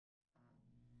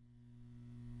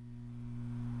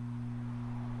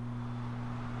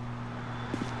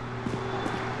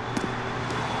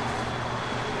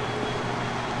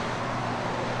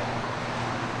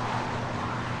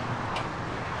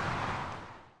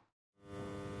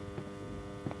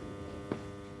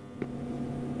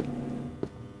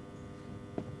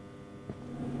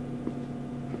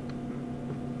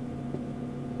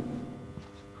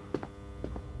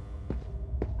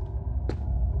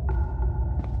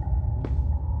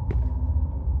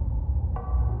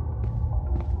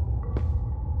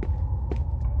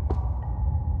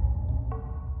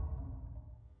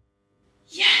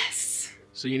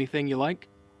See anything you like?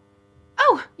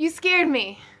 Oh, you scared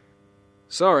me.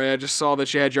 Sorry, I just saw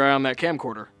that you had your eye on that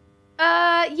camcorder.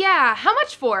 Yeah, how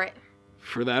much for it?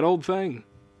 For that old thing?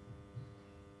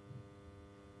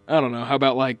 I don't know, how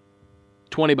about like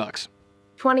 $20?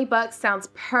 $20 sounds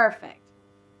perfect.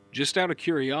 Just out of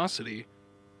curiosity,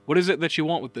 what is it that you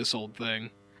want with this old thing?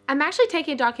 I'm actually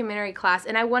taking a documentary class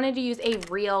and I wanted to use a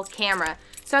real camera,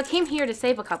 so I came here to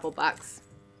save a couple bucks.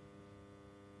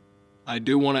 I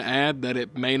do want to add that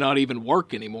it may not even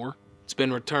work anymore. It's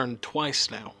been returned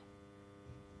twice now.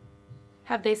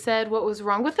 Have they said what was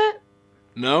wrong with it?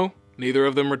 No, neither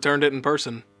of them returned it in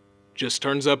person. Just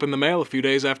turns up in the mail a few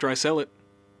days after I sell it.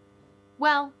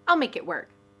 Well, I'll make it work.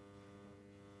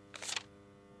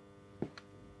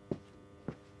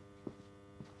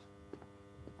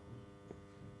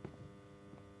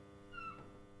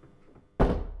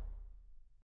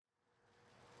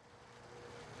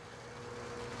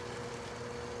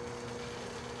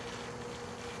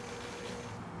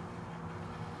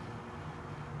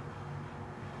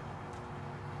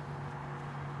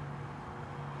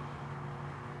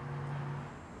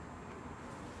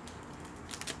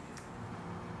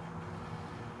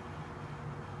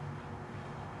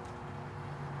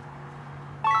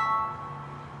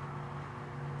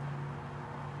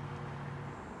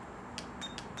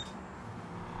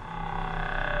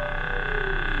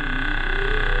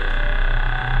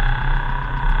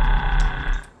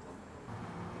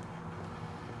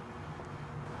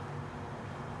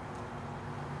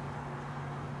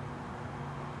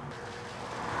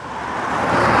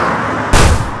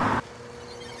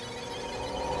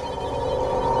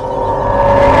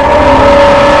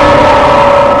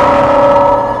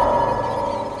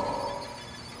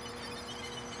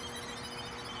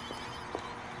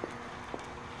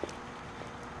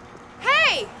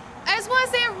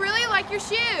 Your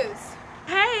shoes.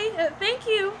 Hey, thank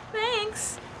you.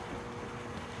 Thanks.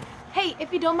 Hey,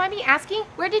 if you don't mind me asking,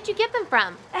 where did you get them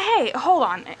from? Hey, hold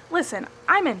on. Listen,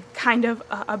 I'm in kind of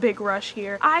a big rush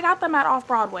here. I got them at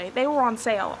Off-Broadway. They were on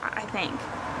sale, I think.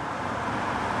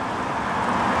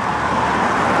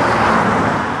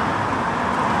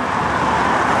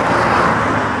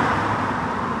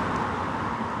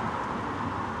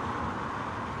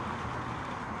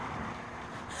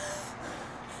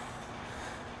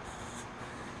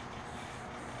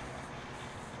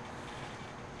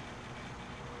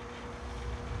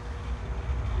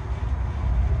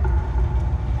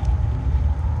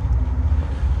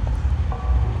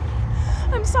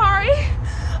 I'm sorry.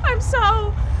 I'm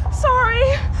so sorry.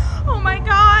 Oh my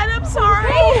God, I'm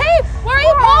sorry. Hey, why are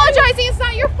you apologizing? It's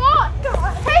not your fault.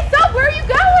 God. Hey, stop, where are you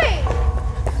going?